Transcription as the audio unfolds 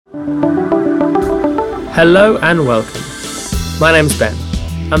Hello and welcome. My name's Ben.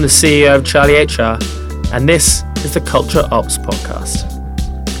 I'm the CEO of Charlie HR, and this is the Culture Ops Podcast.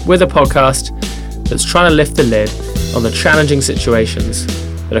 We're the podcast that's trying to lift the lid on the challenging situations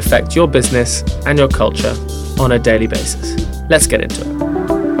that affect your business and your culture on a daily basis. Let's get into it.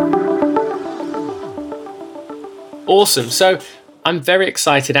 Awesome. So I'm very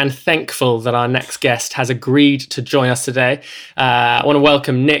excited and thankful that our next guest has agreed to join us today. I want to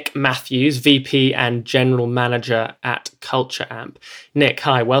welcome Nick Matthews, VP and General Manager at Culture Amp. Nick,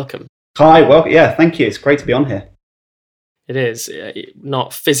 hi, welcome. Hi, thank you. It's great to be on here. It is.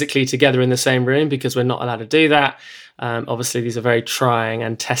 Not physically together in the same room because we're not allowed to do that. Obviously, these are very trying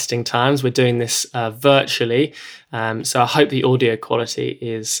and testing times. We're doing this virtually, so I hope the audio quality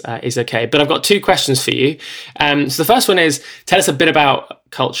is okay. But I've got two questions for you. So the first one is, tell us a bit about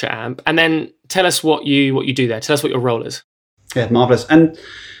Culture Amp, and then tell us what you do there. Tell us what your role is. Yeah, marvellous. And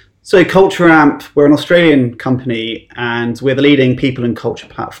so Culture Amp, we're an Australian company, and we're the leading people and culture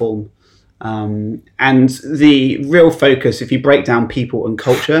platform. And the real focus, if you break down people and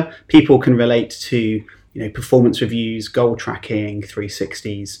culture, people can relate to performance reviews, goal tracking,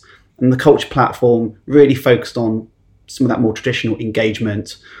 360s, and the culture platform really focused on some of that more traditional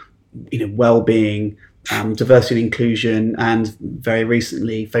engagement, well-being, diversity and inclusion, and very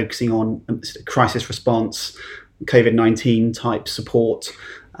recently focusing on crisis response, COVID-19 type support,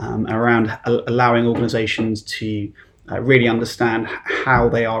 around allowing organizations to really understand how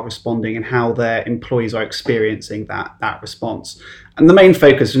they are responding and how their employees are experiencing that response. And the main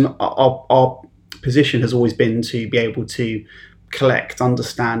focus in our position has always been to be able to collect,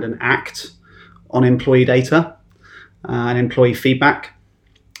 understand and act on employee data and employee feedback.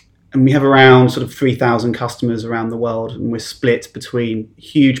 And we have around sort of 3,000 customers around the world, and we're split between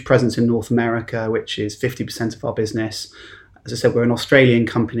huge presence in North America, which is 50% of our business. As I said, we're an Australian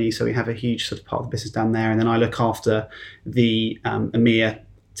company, so we have a huge sort of part of the business down there. And then I look after the EMEA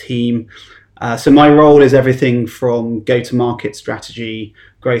team. So my role is everything from go-to-market strategy,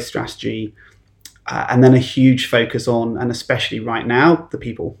 growth strategy, and then a huge focus on, and especially right now, the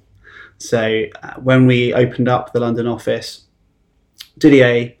people. So when we opened up the London office,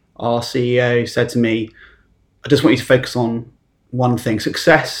 Didier, our CEO, said to me, I just want you to focus on one thing.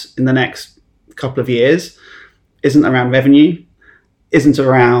 Success in the next couple of years isn't around revenue, isn't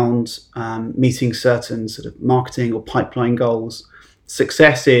around meeting certain sort of marketing or pipeline goals.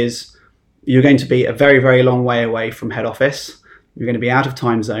 Success is you're going to be a very, very long way away from head office. You're going to be out of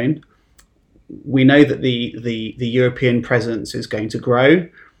time zone. We know that the European presence is going to grow.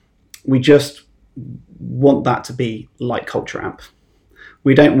 We just want that to be like Culture Amp.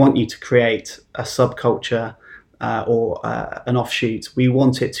 We don't want you to create a subculture or an offshoot. We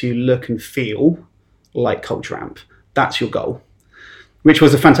want it to look and feel like Culture Amp. That's your goal, which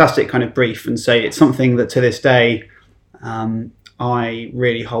was a fantastic kind of brief. And so it's something that to this day I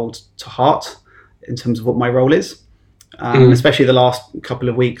really hold to heart in terms of what my role is. Especially the last couple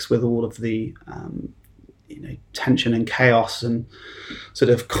of weeks with all of the tension and chaos and sort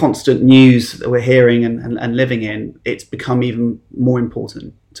of constant news that we're hearing and living in, it's become even more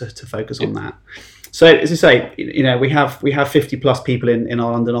important to focus on that. So as I say, we have 50 plus people in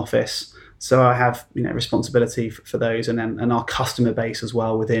our London office, so I have responsibility for those, and our customer base as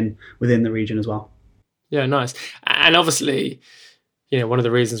well within the region as well. Yeah, nice. And obviously, one of the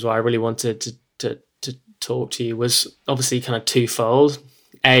reasons why I really wanted to talk to you was obviously kind of twofold.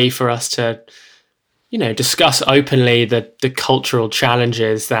 A, for us to discuss openly the cultural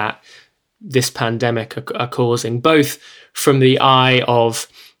challenges that this pandemic are causing, both from the eye of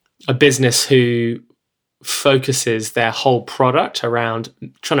a business who focuses their whole product around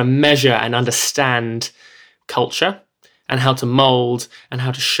trying to measure and understand culture and how to mold and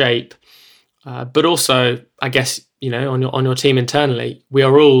how to shape, but also, I guess, on your team internally, we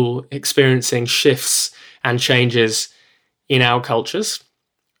are all experiencing shifts and changes in our cultures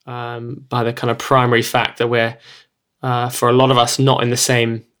by the kind of primary fact that we're, for a lot of us, not in the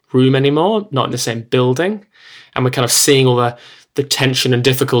same room anymore, not in the same building, and we're kind of seeing all the tension and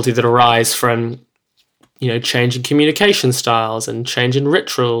difficulty that arise from change in communication styles and change in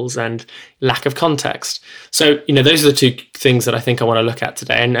rituals and lack of context. So those are the two things that I think I want to look at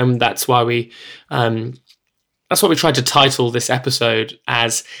today, and that's why we tried to title this episode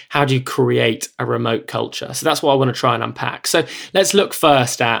as "How do you create a remote culture?" So that's what I want to try and unpack. So let's look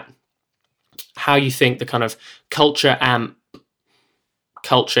first at how you think the kind of Culture Amp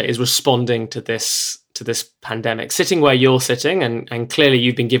culture is responding to this pandemic. Sitting where you're sitting, and clearly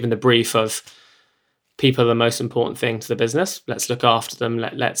you've been given the brief of people are the most important thing to the business. Let's look after them.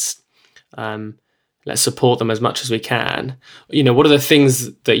 Let's support them as much as we can. What are the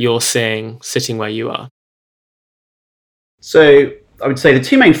things that you're seeing sitting where you are? So I would say the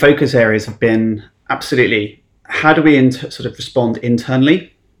two main focus areas have been absolutely how do we sort of respond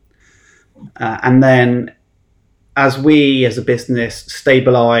internally, and then as we as a business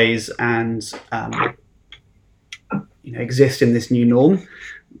stabilize and exist in this new norm,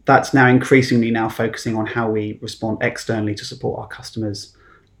 that's now increasingly now focusing on how we respond externally to support our customers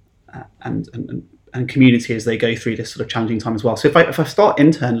and community as they go through this sort of challenging time as well. So if I start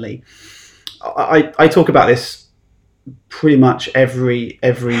internally, I talk about this pretty much every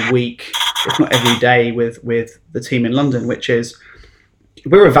week, if not every day, with the team in London, which is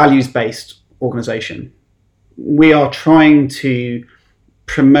we're a values-based organization. We are trying to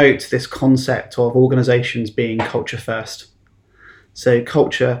promote this concept of organizations being culture first. So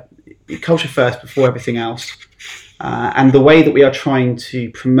culture first before everything else. And the way that we are trying to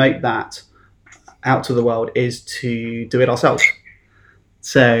promote that out to the world is to do it ourselves.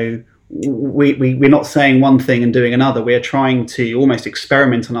 So we're not saying one thing and doing another. We are trying to almost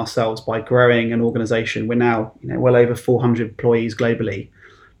experiment on ourselves by growing an organization. We're now well over 400 employees globally,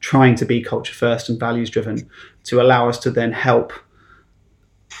 trying to be culture first and values driven to allow us to then help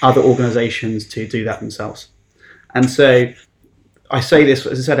other organizations to do that themselves. And so I say this,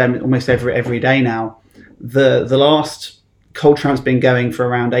 as I said, almost every day now. The last Culture Amp's been going for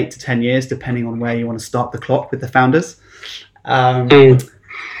around 8 to 10 years, depending on where you want to start the clock with the founders.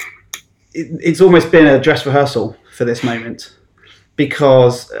 It's almost been a dress rehearsal for this moment,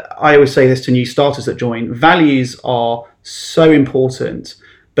 because I always say this to new starters that join. Values are so important,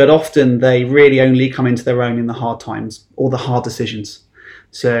 but often they really only come into their own in the hard times or the hard decisions.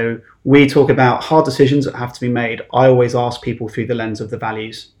 So we talk about hard decisions that have to be made. I always ask people through the lens of the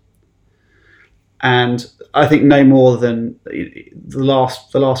values. And I think no more than the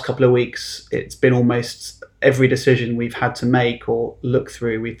last couple of weeks, it's been almost every decision we've had to make or look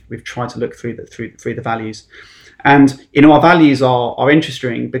through. We've tried to look through the values, and our values are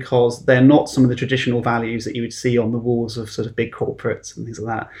interesting because they're not some of the traditional values that you would see on the walls of sort of big corporates and things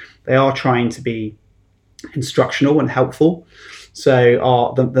like that. They are trying to be instructional and helpful. So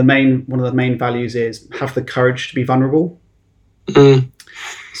one of the main values is have the courage to be vulnerable.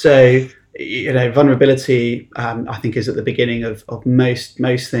 So vulnerability, I think, is at the beginning of most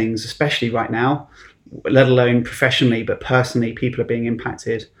things, especially right now, let alone professionally, but personally, people are being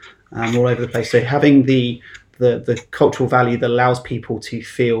impacted all over the place. So having the cultural value that allows people to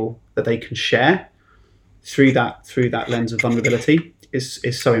feel that they can share through that lens of vulnerability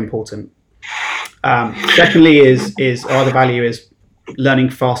is so important. Secondly, is our other value is learning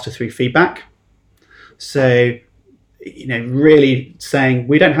faster through feedback. So really saying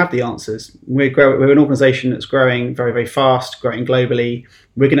we don't have the answers. We're an organization that's growing very, very fast, growing globally.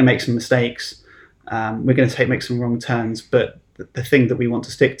 We're going to make some mistakes. We're going to make some wrong turns. But the thing that we want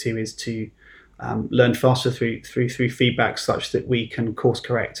to stick to is to learn faster through feedback, such that we can course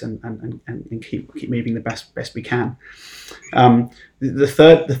correct and keep moving the best we can.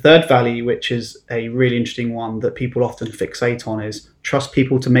 The third value, which is a really interesting one that people often fixate on, is trust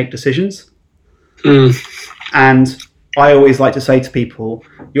people to make decisions. And I always like to say to people,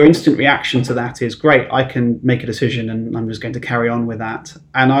 your instant reaction to that is, great, I can make a decision and I'm just going to carry on with that.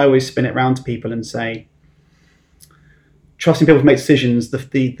 And I always spin it around to people and say, trusting people to make decisions,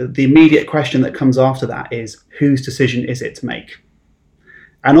 the immediate question that comes after that is, whose decision is it to make?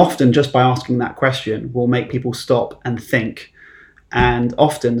 And often just by asking that question will make people stop and think, and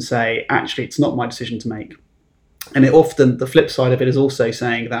often say, actually, it's not my decision to make. And the flip side of it is also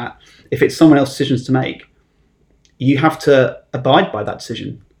saying that if it's someone else's decisions to make, you have to abide by that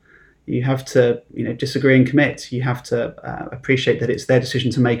decision. You have to, disagree and commit. You have to appreciate that it's their decision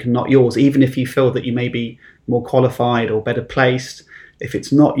to make and not yours, even if you feel that you may be more qualified or better placed. If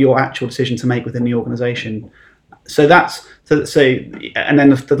it's not your actual decision to make within the organization. So and then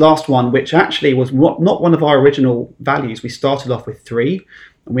the last one, which actually was not one of our original values. We started off with 3,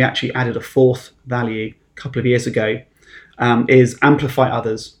 and we actually added a 4th value a couple of years ago, is amplify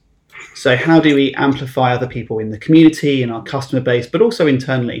others. So how do we amplify other people in the community, in our customer base, but also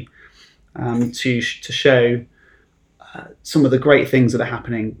internally, to show some of the great things that are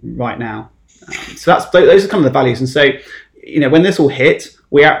happening right now. So those are kind of the values. And so, when this all hit,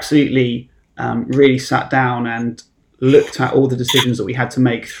 we absolutely really sat down and looked at all the decisions that we had to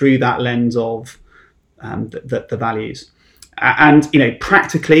make through that lens of the values. And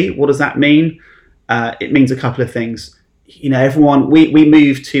practically, what does that mean? It means a couple of things. Everyone, we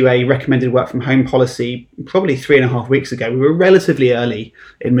moved to a recommended work from home policy probably 3.5 weeks ago. We were relatively early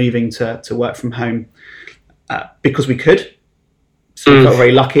in moving to work from home because we could. So we felt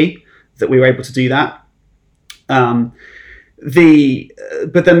very lucky that we were able to do that.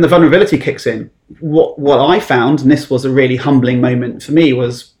 but then the vulnerability kicks in. What I found, and this was a really humbling moment for me,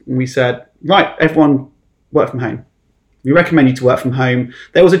 was we said, right, everyone work from home. We recommend you to work from home.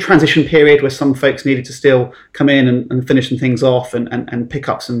 There was a transition period where some folks needed to still come in and finish some things off and pick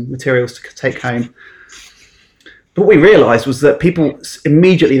up some materials to take home. But what we realized was that people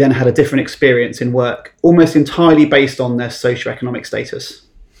immediately then had a different experience in work, almost entirely based on their socioeconomic status.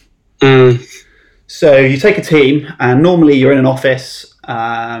 So you take a team, and normally you're in an office,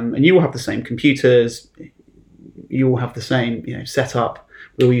 and you all have the same computers, you all have the same setup,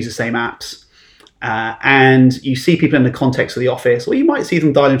 we all use the same apps, and you see people in the context of the office, or you might see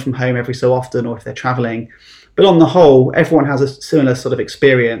them dialing from home every so often, or if they're traveling. But on the whole, everyone has a similar sort of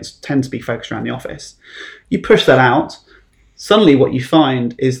experience, tend to be focused around the office. You push that out, suddenly what you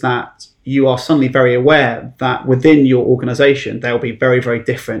find is that you are suddenly very aware that within your organization, there will be very, very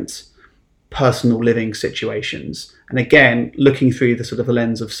different personal living situations. And again, looking through the sort of the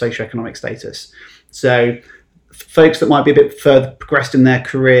lens of socioeconomic status. So folks that might be a bit further progressed in their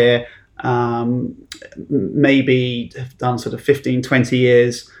career, maybe have done sort of 15, 20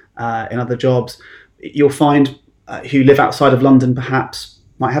 years in other jobs, you'll find who live outside of London perhaps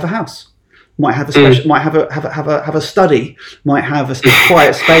might have a house, might have a special, might have a study, might have a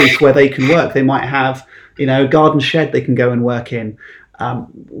quiet space where they can work. They might have a garden shed they can go and work in,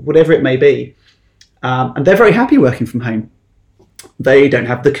 whatever it may be, and they're very happy working from home. They don't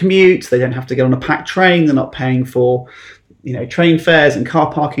have the commute. They don't have to get on a packed train. They're not paying for train fares and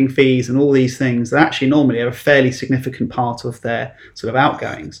car parking fees and all these things that actually normally are a fairly significant part of their sort of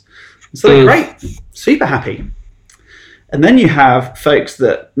outgoings. So they're great, super happy. And then you have folks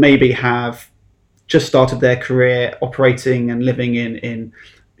that maybe have just started their career operating and living in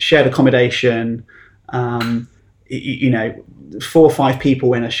shared accommodation, 4 or 5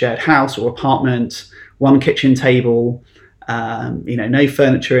 people in a shared house or apartment, one kitchen table, no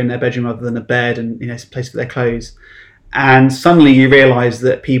furniture in their bedroom other than a bed and a place for their clothes. And suddenly you realize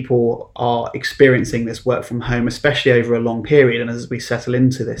that people are experiencing this work from home, especially over a long period, and as we settle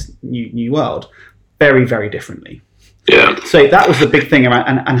into this new world, very, very differently. Yeah. So that was the big thing around,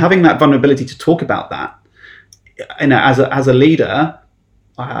 and having that vulnerability to talk about that. As a leader,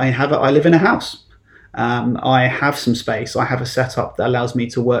 I live in a house. I have some space. I have a setup that allows me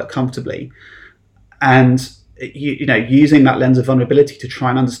to work comfortably, and using that lens of vulnerability to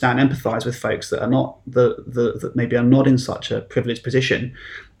try and understand, empathize with folks that are not that maybe are not in such a privileged position,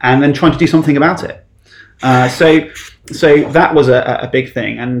 and then trying to do something about it. So that was a big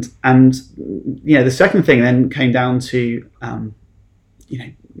thing, and the second thing then came down to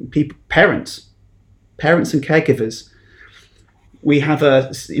parents and caregivers. We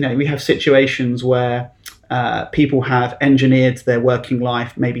have situations where people have engineered their working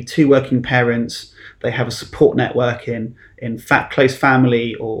life, maybe 2 working parents. They have a support network in close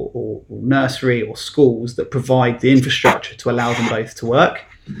family or nursery or schools that provide the infrastructure to allow them both to work.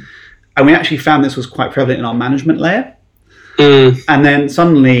 And we actually found this was quite prevalent in our management layer. And then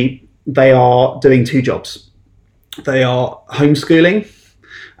suddenly they are doing 2 jobs. They are homeschooling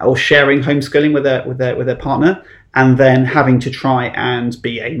or sharing homeschooling with their partner, and then having to try and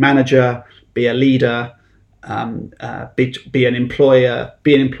be a manager, be a leader, be an employer,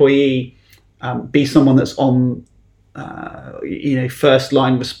 be an employee, be someone that's on first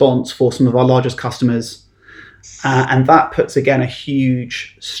line response for some of our largest customers, and that puts again a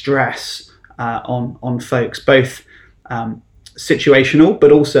huge stress on folks, both situational,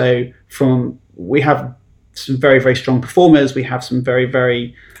 but also we have some very, very strong performers. We have some very,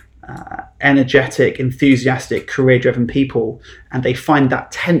 very energetic, enthusiastic, career-driven people, and they find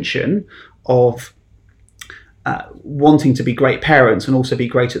that tension of wanting to be great parents and also be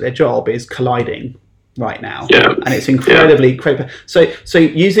great at their job is colliding right now. And it's incredibly critical. So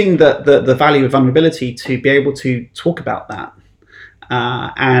using the value of vulnerability to be able to talk about that,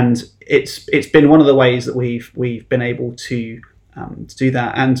 and it's been one of the ways that we've been able to do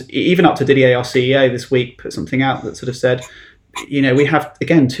that. And even up to Didier, our CEO, this week put something out that sort of said, we have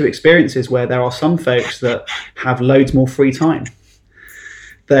again 2 experiences where there are some folks that have loads more free time.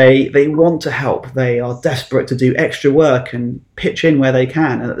 They want to help. They are desperate to do extra work and pitch in where they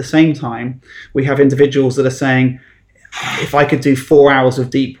can. And at the same time, we have individuals that are saying, if I could do 4 hours of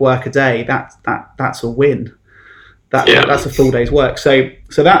deep work a day, that's a win. That's a full day's work. So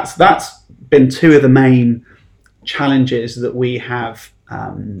that's been 2 of the main challenges that we have,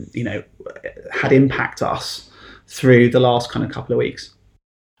 had impact us through the last kind of couple of weeks.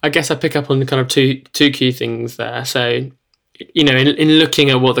 I guess I pick up on kind of two key things there. So, in looking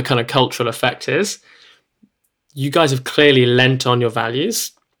at what the kind of cultural effect is, you guys have clearly lent on your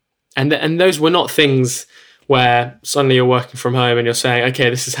values, and those were not things where suddenly you're working from home and you're saying, okay,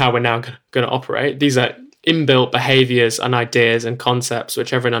 this is how we're now going to operate. These are inbuilt behaviors and ideas and concepts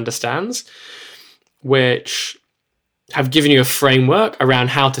which everyone understands, which have given you a framework around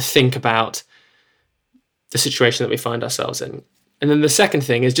how to think about the situation that we find ourselves in. And then the second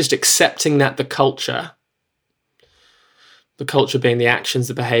thing is just accepting that the culture being the actions,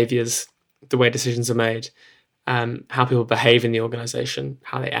 the behaviors, the way decisions are made, how people behave in the organization,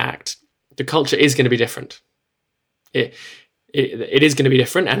 how they act, the culture is going to be different. It is going to be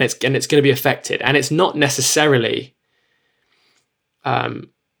different, and it's going to be affected, and it's not necessarily going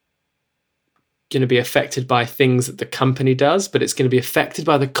to be affected by things that the company does, but it's going to be affected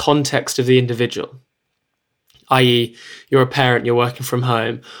by the context of the individual. I.e., you're a parent, you're working from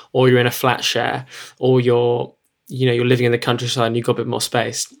home, or you're in a flat share, or you're living in the countryside and you've got a bit more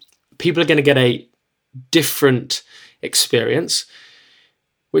space. People are going to get a different experience,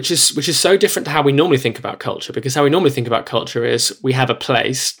 which is so different to how we normally think about culture, because how we normally think about culture is we have a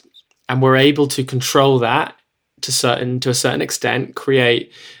place and we're able to control that to a certain extent,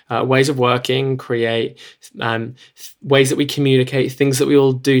 create ways of working, create ways that we communicate, things that we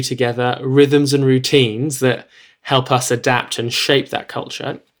all do together, rhythms and routines that help us adapt and shape that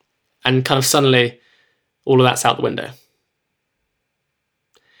culture. And kind of suddenly all of that's out the window.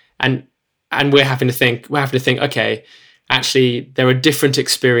 And we're having to think, okay, actually there are different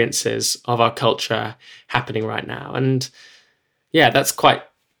experiences of our culture happening right now. And yeah, that's quite,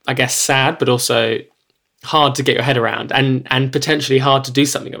 I guess, sad, but also hard to get your head around and potentially hard to do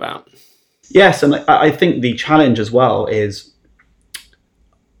something about. Yes, and I think the challenge as well is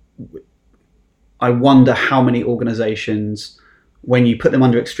I wonder how many organizations, when you put them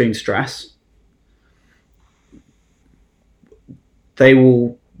under extreme stress, they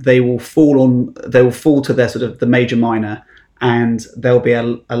will fall to their sort of the major minor, and there'll be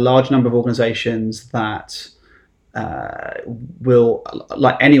a large number of organizations that will,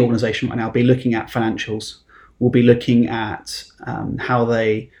 like any organization right now, be looking at financials, will be looking at how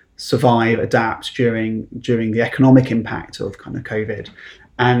they survive, adapt during the economic impact of kind of COVID.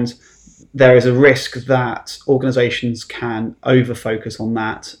 And there is a risk that organizations can over-focus on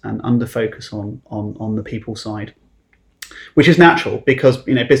that and under-focus on the people side, which is natural because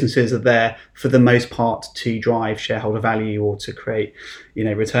businesses are there for the most part to drive shareholder value or to create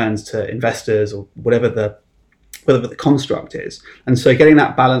returns to investors or whatever the construct is. And so getting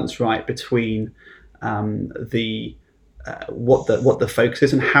that balance right between what the focus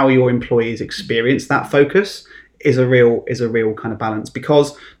is and how your employees experience that focus is a real kind of balance.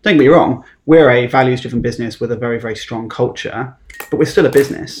 Because don't get me wrong, we're a values-driven business with a very, very strong culture, but we're still a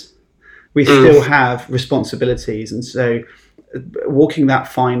business. We still have responsibilities, and so walking that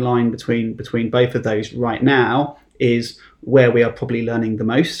fine line between both of those right now is where we are probably learning the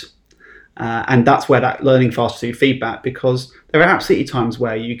most. And that's where that learning fast through feedback, because there are absolutely times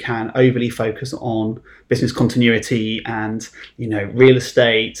where you can overly focus on business continuity and real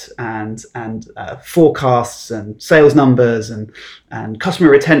estate and forecasts and sales numbers and customer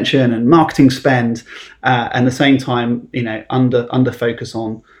retention and marketing spend, and at the same time under focus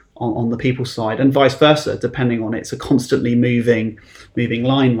on the people side, and vice versa, depending on it's a constantly moving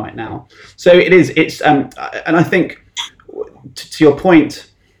line right now. So it's and I think to your point,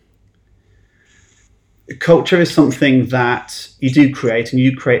 culture is something that you do create, and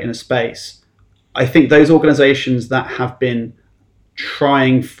you create in a space. I think those organizations that have been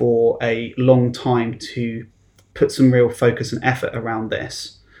trying for a long time to put some real focus and effort around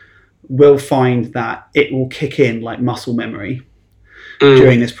this will find that it will kick in like muscle memory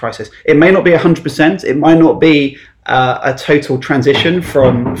during this process. It may not be 100%. It might not be a total transition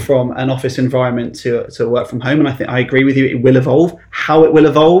from an office environment to work from home. And I think I agree with you. It will evolve. How it will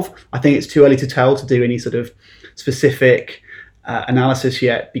evolve, I think it's too early to tell, to do any sort of specific analysis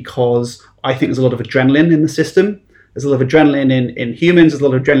yet, because I think there's a lot of adrenaline in the system. There's a lot of adrenaline in humans. There's a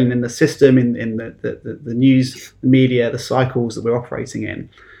lot of adrenaline in the system, in the news, the media, the cycles that we're operating in.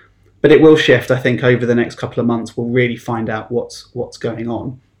 But it will shift, I think, over the next couple of months. We'll really find out what's going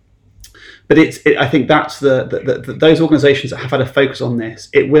on. But I think that's those organizations that have had a focus on this,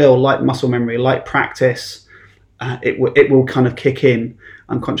 it will, like muscle memory, like practice, it will kind of kick in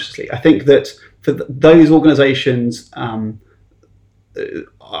unconsciously. I think that for those organizations, I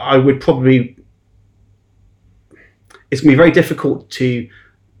would probably, it's going to be very difficult to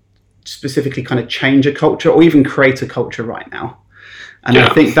specifically kind of change a culture or even create a culture right now. And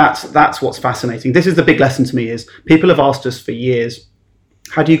I think that's what's fascinating. This is the big lesson to me, is people have asked us for years,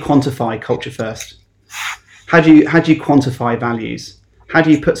 how do you quantify culture first? How do you quantify values? How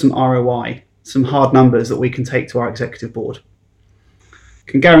do you put some ROI, some hard numbers that we can take to our executive board?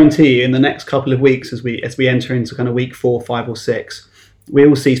 can guarantee you in the next couple of weeks, as we enter into kind of week 4, 5, or 6, we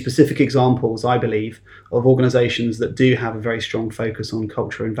will see specific examples, I believe, of organisations that do have a very strong focus on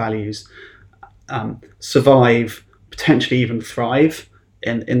culture and values survive, potentially even thrive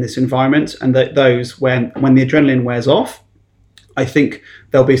in this environment, and that those when the adrenaline wears off, I think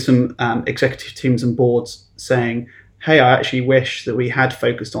there'll be some executive teams and boards saying, hey, I actually wish that we had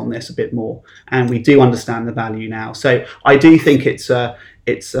focused on this a bit more, and we do understand the value now. So I do think it's the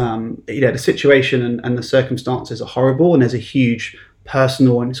situation and the circumstances are horrible, and there's a huge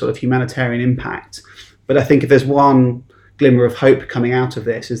personal and sort of humanitarian impact. But I think if there's one glimmer of hope coming out of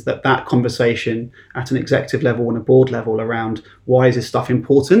this, is that conversation at an executive level and a board level around why is this stuff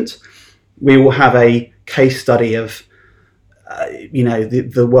important, we will have a case study of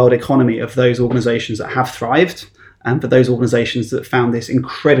the world economy of those organizations that have thrived, and for those organizations that found this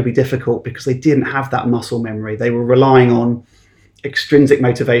incredibly difficult because they didn't have that muscle memory. They were relying on extrinsic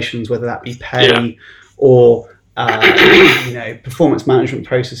motivations, whether that be pay or performance management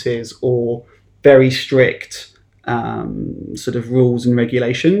processes or very strict sort of rules and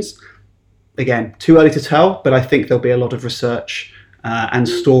regulations. Again, too early to tell, but I think there'll be a lot of research and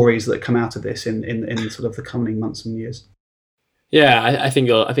stories that come out of this in sort of the coming months and years. Yeah, I think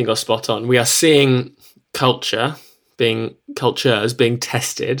you're spot on. We are seeing cultures being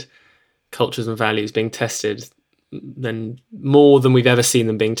tested, cultures and values being tested more than we've ever seen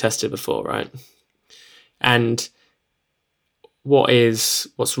them being tested before, right? And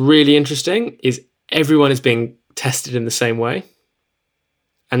what's really interesting is everyone is being tested in the same way,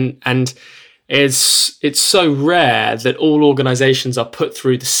 and it's so rare that all organizations are put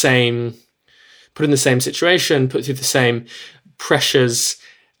in the same situation, put through the same pressures,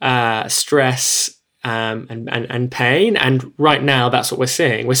 stress, and pain. And right now, that's what we're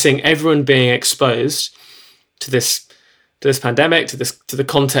seeing. We're seeing everyone being exposed to this pandemic, to the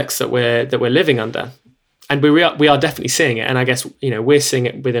context that we're living under. And we are definitely seeing it. And I guess, we're seeing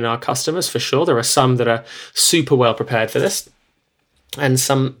it within our customers for sure. There are some that are super well prepared for this, and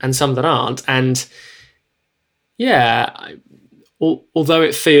some that aren't. And yeah, although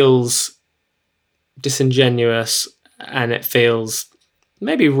it feels disingenuous and it feels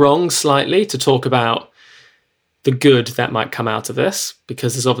maybe wrong slightly to talk about the good that might come out of this,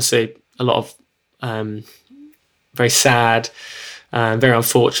 because there's obviously a lot of very sad, very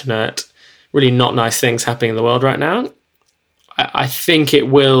unfortunate, really not nice things happening in the world right now. I think it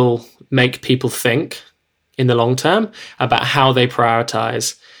will make people think in the long term about how they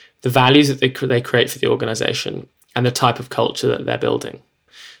prioritize the values that they create for the organization and the type of culture that they're building.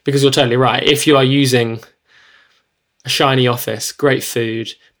 Because you're totally right. If you are using a shiny office, great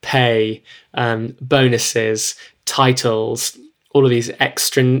food, pay, bonuses, titles, all of these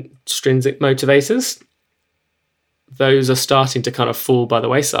extrinsic motivators, those are starting to kind of fall by the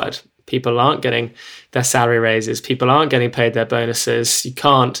wayside. People aren't getting their salary raises. People aren't getting paid their bonuses. You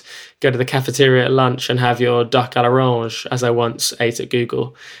can't go to the cafeteria at lunch and have your duck à l'orange, as I once ate at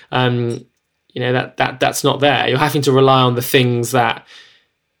Google. That's not there. You're having to rely on the things that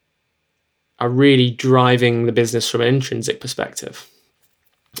are really driving the business from an intrinsic perspective.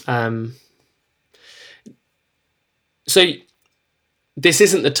 So this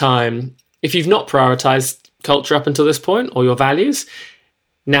isn't the time, if you've not prioritized culture up until this point or your values,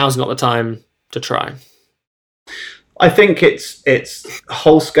 now's not the time to try. I think it's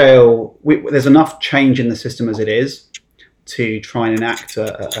whole scale. There's enough change in the system as it is to try and enact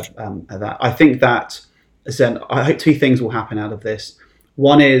that. I think that, I hope two things will happen out of this.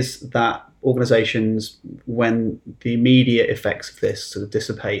 One is that organizations, when the immediate effects of this sort of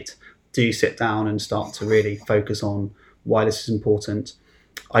dissipate, do sit down and start to really focus on why this is important.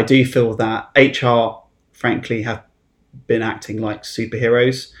 I do feel that HR, frankly, have been acting like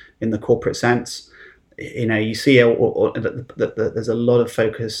superheroes in the corporate sense. You see that there's a lot of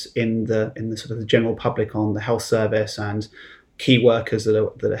focus in the sort of the general public on the health service and key workers that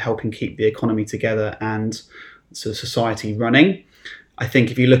are helping keep the economy together and sort of society running. I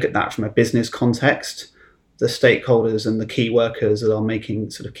think if you look at that from a business context, the stakeholders and the key workers that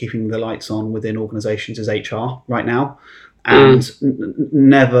are keeping the lights on within organizations is HR right now. And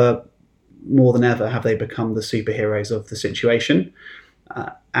never more than ever have they become the superheroes of the situation.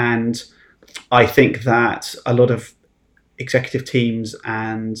 And I think that a lot of executive teams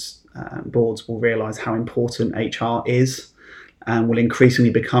and boards will realize how important HR is and will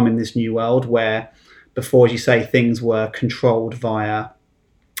increasingly become in this new world where before, as you say, things were controlled via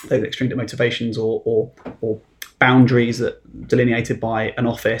those extrinsic motivations or boundaries that delineated by an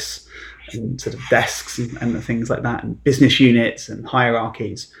office and sort of desks and things like that, and business units and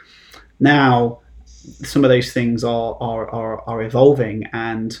hierarchies. Now, some of those things are evolving,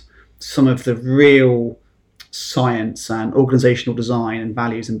 and some of the real science and organizational design and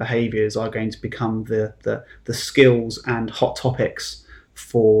values and behaviors are going to become the skills and hot topics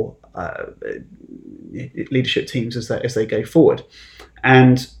for leadership teams as they go forward.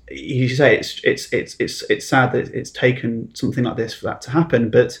 And you say it's sad that it's taken something like this for that to happen,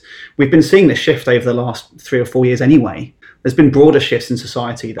 but we've been seeing this shift over the last 3 or 4 years anyway. There's been broader shifts in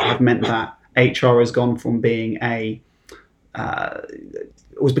society that have meant that HR has gone from being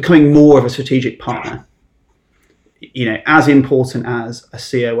was becoming more of a strategic partner, as important as a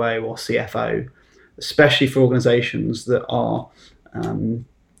COO or CFO, especially for organizations that are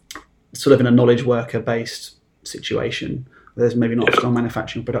sort of in a knowledge worker based situation. There's maybe not strong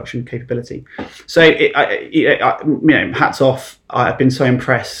manufacturing production capability. So, hats off. I've been so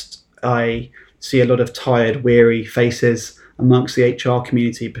impressed. I see a lot of tired, weary faces amongst the HR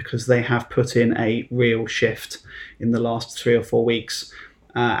community because they have put in a real shift in the last 3 or 4 weeks,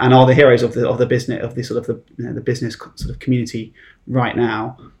 and are the heroes of the business, of the sort of the business sort of community right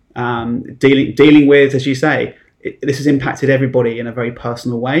now. Dealing with, as you say, this has impacted everybody in a very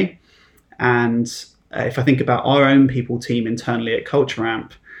personal way, and if I think about our own people team internally at Culture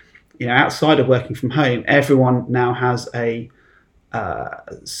Amp, outside of working from home, everyone now has a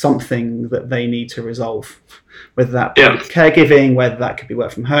something that they need to resolve, whether that be caregiving, whether that could be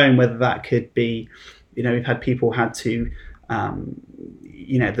work from home, whether that could be, we've had people had to,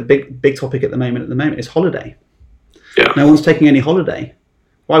 the big topic at the moment is holiday. Yeah. No one's taking any holiday.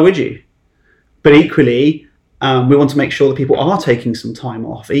 Why would you? But equally, we want to make sure that people are taking some time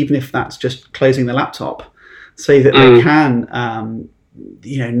off, even if that's just closing the laptop, so that they can,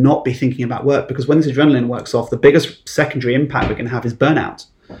 not be thinking about work. Because when this adrenaline works off, the biggest secondary impact we're going to have is burnout.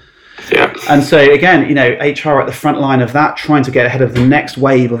 Yeah. And so again, HR at the front line of that, trying to get ahead of the next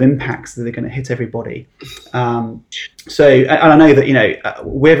wave of impacts that are going to hit everybody. And I know that,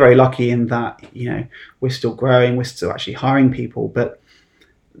 we're very lucky in that, we're still growing, we're still actually hiring people, but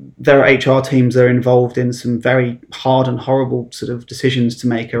there are HR teams that are involved in some very hard and horrible sort of decisions to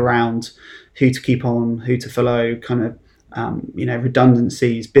make around who to keep on, who to follow, kind of,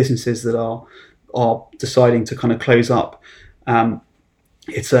 redundancies, businesses that are deciding to kind of close up.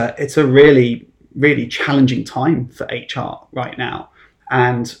 It's a really, really challenging time for HR right now.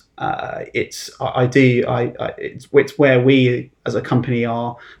 And it's where we as a company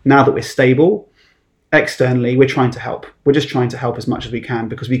are now that we're stable. Externally, we're trying to help. We're just trying to help as much as we can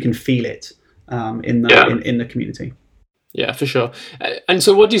because we can feel it in the community. Yeah, for sure. And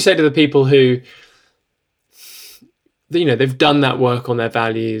so what do you say to the people who, they've done that work on their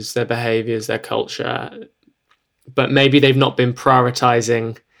values, their behaviors, their culture, but maybe they've not been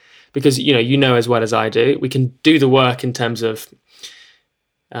prioritizing, because, as well as I do, we can do the work in terms of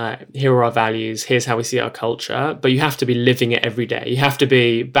here are our values, here's how we see our culture, but you have to be living it every day. You have to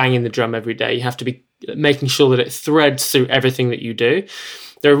be banging the drum every day. You have to be making sure that it threads through everything that you do.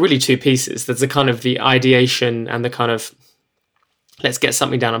 There are really two pieces. There's the kind of the ideation and the kind of let's get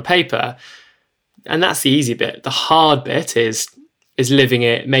something down on paper. And that's the easy bit. The hard bit is living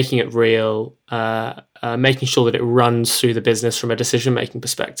it, making it real, making sure that it runs through the business from a decision-making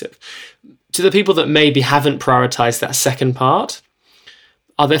perspective. To the people that maybe haven't prioritized that second part,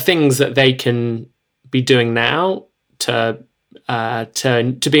 are there things that they can be doing now to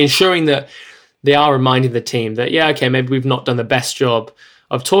be ensuring that they are reminding the team that, maybe we've not done the best job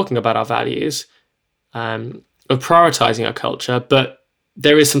of talking about our values, of prioritizing our culture, but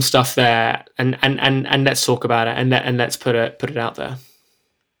there is some stuff there, and let's talk about it, and let's put it out there.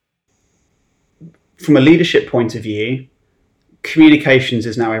 From a leadership point of view, communications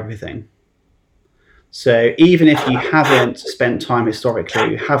is now everything. So even if you haven't spent time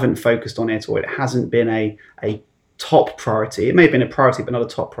historically, you haven't focused on it, or it hasn't been a top priority, it may have been a priority but not a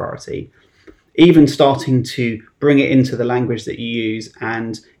top priority, even starting to bring it into the language that you use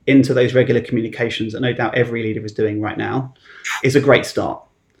and into those regular communications that no doubt every leader is doing right now is a great start,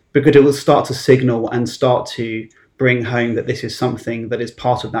 because it will start to signal and start to bring home that this is something that is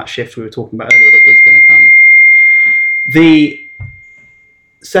part of that shift we were talking about earlier that is going to come. The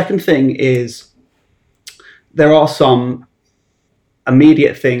second thing is there are some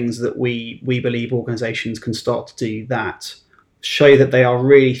immediate things that we believe organizations can start to do that show that they are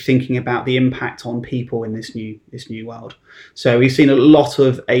really thinking about the impact on people in this new world. So we've seen a lot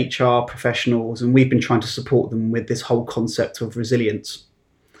of HR professionals, and we've been trying to support them with this whole concept of resilience.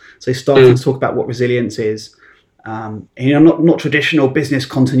 So starting to talk about what resilience is, not traditional business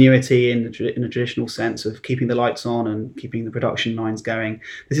continuity in a traditional sense of keeping the lights on and keeping the production lines going.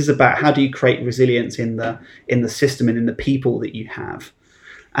 This is about how do you create resilience in the system and in the people that you have,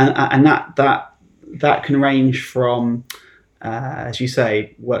 and that can range from, as you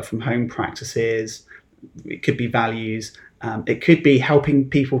say, work from home practices. It could be values. It could be helping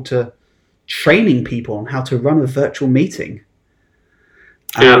people to training people on how to run a virtual meeting.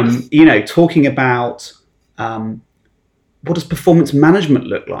 Talking about what does performance management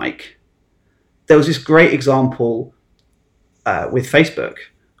look like. There was this great example with Facebook,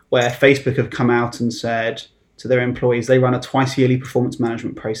 where Facebook have come out and said to their employees they run a twice yearly performance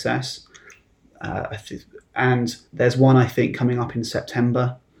management process. And there's one, I think, coming up in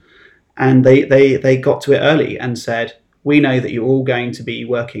September. And they got to it early and said, we know that you're all going to be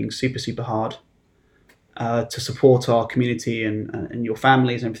working super, super hard to support our community and your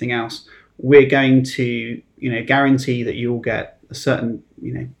families and everything else. We're going to, guarantee that you'll get a certain,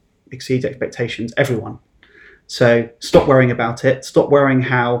 exceed expectations, everyone. So stop worrying about it. Stop worrying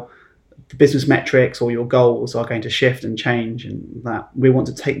how the business metrics or your goals are going to shift and change, and that we want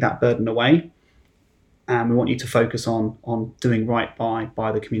to take that burden away. And we want you to focus on doing right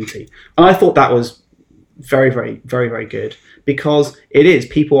by the community. And I thought that was very, very, very, very good, because it is.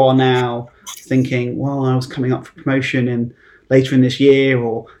 People are now thinking, well, I was coming up for promotion later in this year,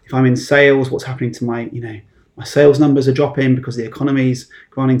 or if I'm in sales, what's happening to my sales numbers are dropping because the economy's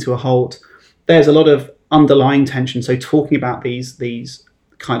grinding to a halt. There's a lot of underlying tension. So talking about these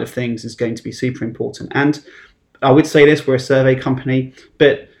kind of things is going to be super important. And I would say this, we're a survey company,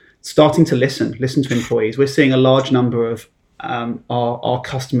 but starting to listen to employees. We're seeing a large number of our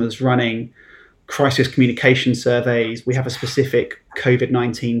customers running crisis communication surveys. We have a specific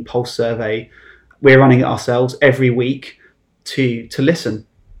COVID-19 pulse survey. We're running it ourselves every week to listen.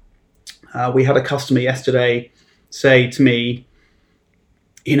 We had a customer yesterday say to me,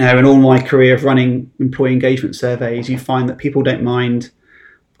 in all my career of running employee engagement surveys, you find that people don't mind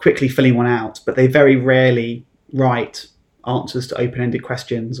quickly filling one out, but they very rarely write answers to open-ended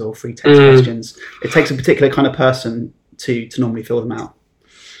questions or free text questions. It takes a particular kind of person to normally fill them out.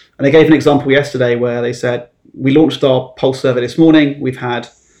 And they gave an example yesterday where they said, we launched our pulse survey this morning. We've had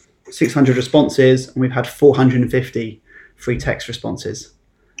 600 responses and we've had 450 free text responses.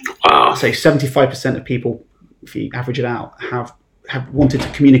 Wow. So 75% of people, if you average it out, have wanted to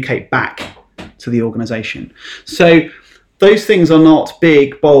communicate back to the organization. So those things are not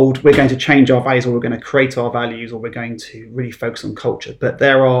big, bold, we're going to change our values, or we're going to create our values, or we're going to really focus on culture. But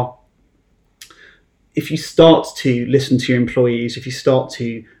if you start to listen to your employees, if you start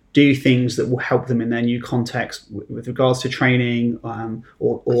to do things that will help them in their new context with regards to training,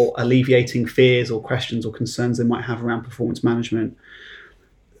 or alleviating fears or questions or concerns they might have around performance management,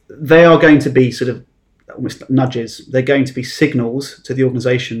 they are going to be sort of almost nudges. They're going to be signals to the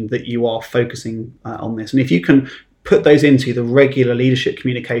organization that you are focusing on this. And if you can put those into the regular leadership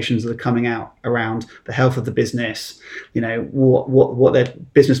communications that are coming out around the health of the business, what their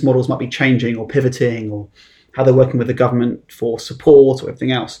business models might be changing or pivoting, or how they're working with the government for support or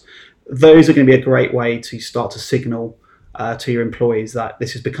everything else, those are going to be a great way to start to signal to your employees that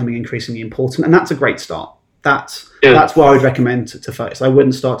this is becoming increasingly important. And that's a great start. That's what I would recommend to focus. I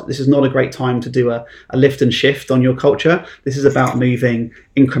wouldn't start. This is not a great time to do a lift and shift on your culture. This is about moving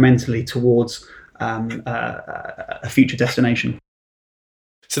incrementally towards a future destination.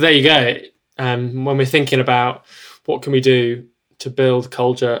 So there you go. When we're thinking about what can we do to build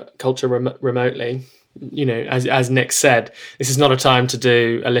culture remotely, as Nick said, this is not a time to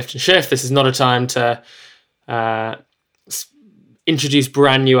do a lift and shift. This is not a time to introduce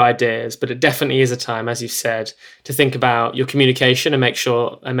brand new ideas, but it definitely is a time, as you've said, to think about your communication and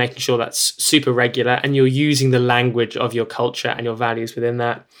making sure that's super regular, and you're using the language of your culture and your values within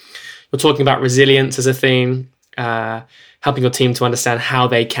that. We're talking about resilience as a theme, helping your team to understand how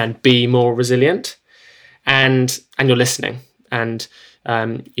they can be more resilient, and you're listening, and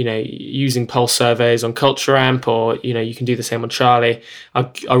using pulse surveys on Culture Amp, or you can do the same on Charlie,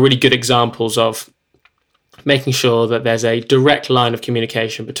 are really good examples of making sure that there's a direct line of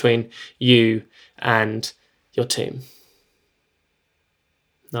communication between you and your team.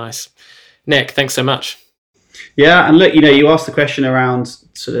 Nice. Nick, thanks so much. Yeah, and look, you asked the question around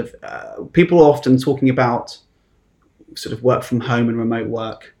sort of people are often talking about sort of work from home and remote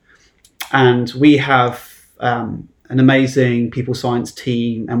work. And we have an amazing people science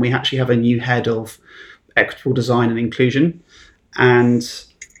team, and we actually have a new head of equitable design and inclusion. And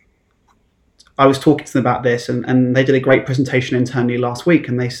I was talking to them about this, and they did a great presentation internally last week,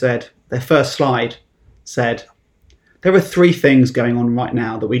 and they said, their first slide said, there are 3 things going on right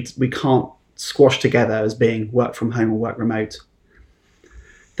now that we can't squash together as being work from home or work remote.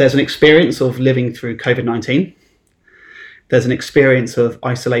 There's an experience of living through COVID-19. There's an experience of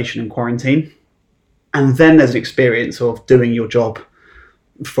isolation and quarantine. And then there's an experience of doing your job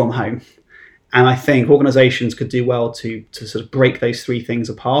from home. And I think organizations could do well to sort of break those three things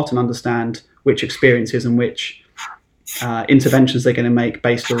apart and understand which experiences and which interventions they're going to make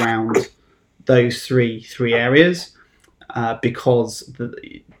based around those three areas, because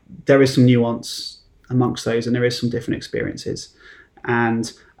there is some nuance amongst those, and there is some different experiences.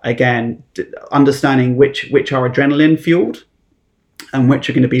 And again, understanding which are adrenaline fueled and which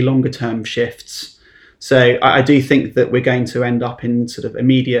are going to be longer term shifts. So I do think that we're going to end up in sort of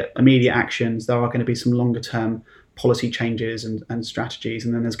immediate actions. There are going to be some longer term policy changes and strategies,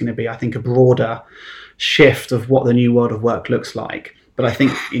 and then there's going to be, I think, a broader shift of what the new world of work looks like. But I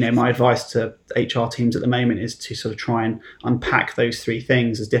think, my advice to HR teams at the moment is to sort of try and unpack those three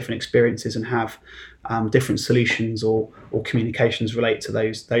things as different experiences and have different solutions or communications relate to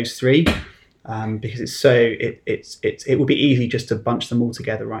those three, because it would be easy just to bunch them all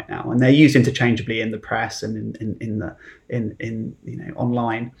together right now, and they're used interchangeably in the press and in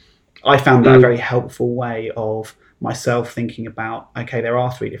online. I found that a very helpful way of myself thinking about, okay, there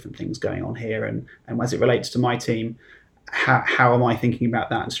are three different things going on here, and as it relates to my team, how am I thinking about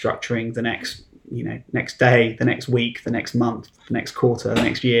that and structuring the next day, the next week, the next month, the next quarter, the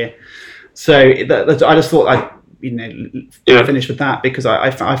next year. So I just thought I'd finish with that, because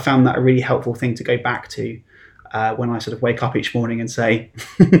I found that a really helpful thing to go back to when I sort of wake up each morning and say,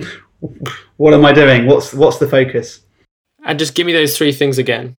 what am I doing? What's the focus? And just give me those three things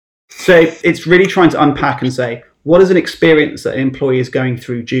again. So it's really trying to unpack and say, what is an experience that an employee is going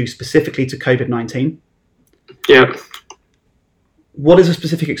through due specifically to COVID-19? Yeah. What is a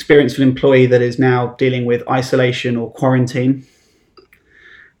specific experience for an employee that is now dealing with isolation or quarantine?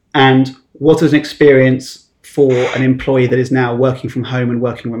 And what is an experience for an employee that is now working from home and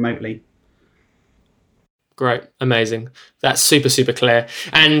working remotely? Great. Amazing. That's super, super clear.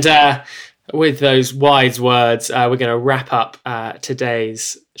 And with those wise words, we're going to wrap up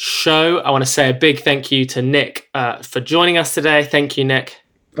today's show. I want to say a big thank you to Nick for joining us today. Thank you, Nick.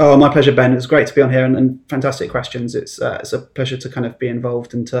 Oh, my pleasure, Ben. It's great to be on here and fantastic questions. It's a pleasure to kind of be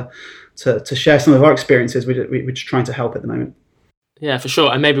involved and to share some of our experiences. We're just trying to help at the moment. Yeah, for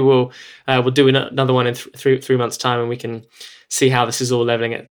sure. And maybe we'll do another one in 3 months' time, and we can see how this is all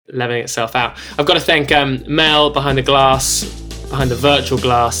leveling itself out. I've got to thank Mel behind the virtual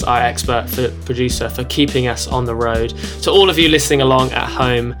glass, our expert producer, for keeping us on the road. To all of you listening along at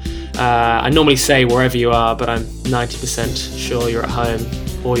home, I normally say wherever you are, but I'm 90% sure you're at home,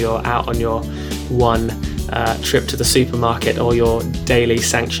 or you're out on your one trip to the supermarket, or your daily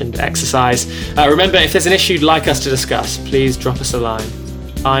sanctioned exercise. Remember, if there's an issue you'd like us to discuss, please drop us a line.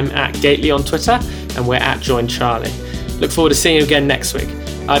 I'm at Gately on Twitter, and we're at Join Charlie. Look forward to seeing you again next week.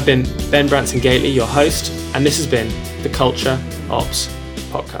 I've been Ben Branson Gately, your host, and this has been the Culture Ops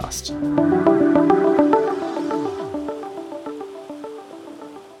Podcast.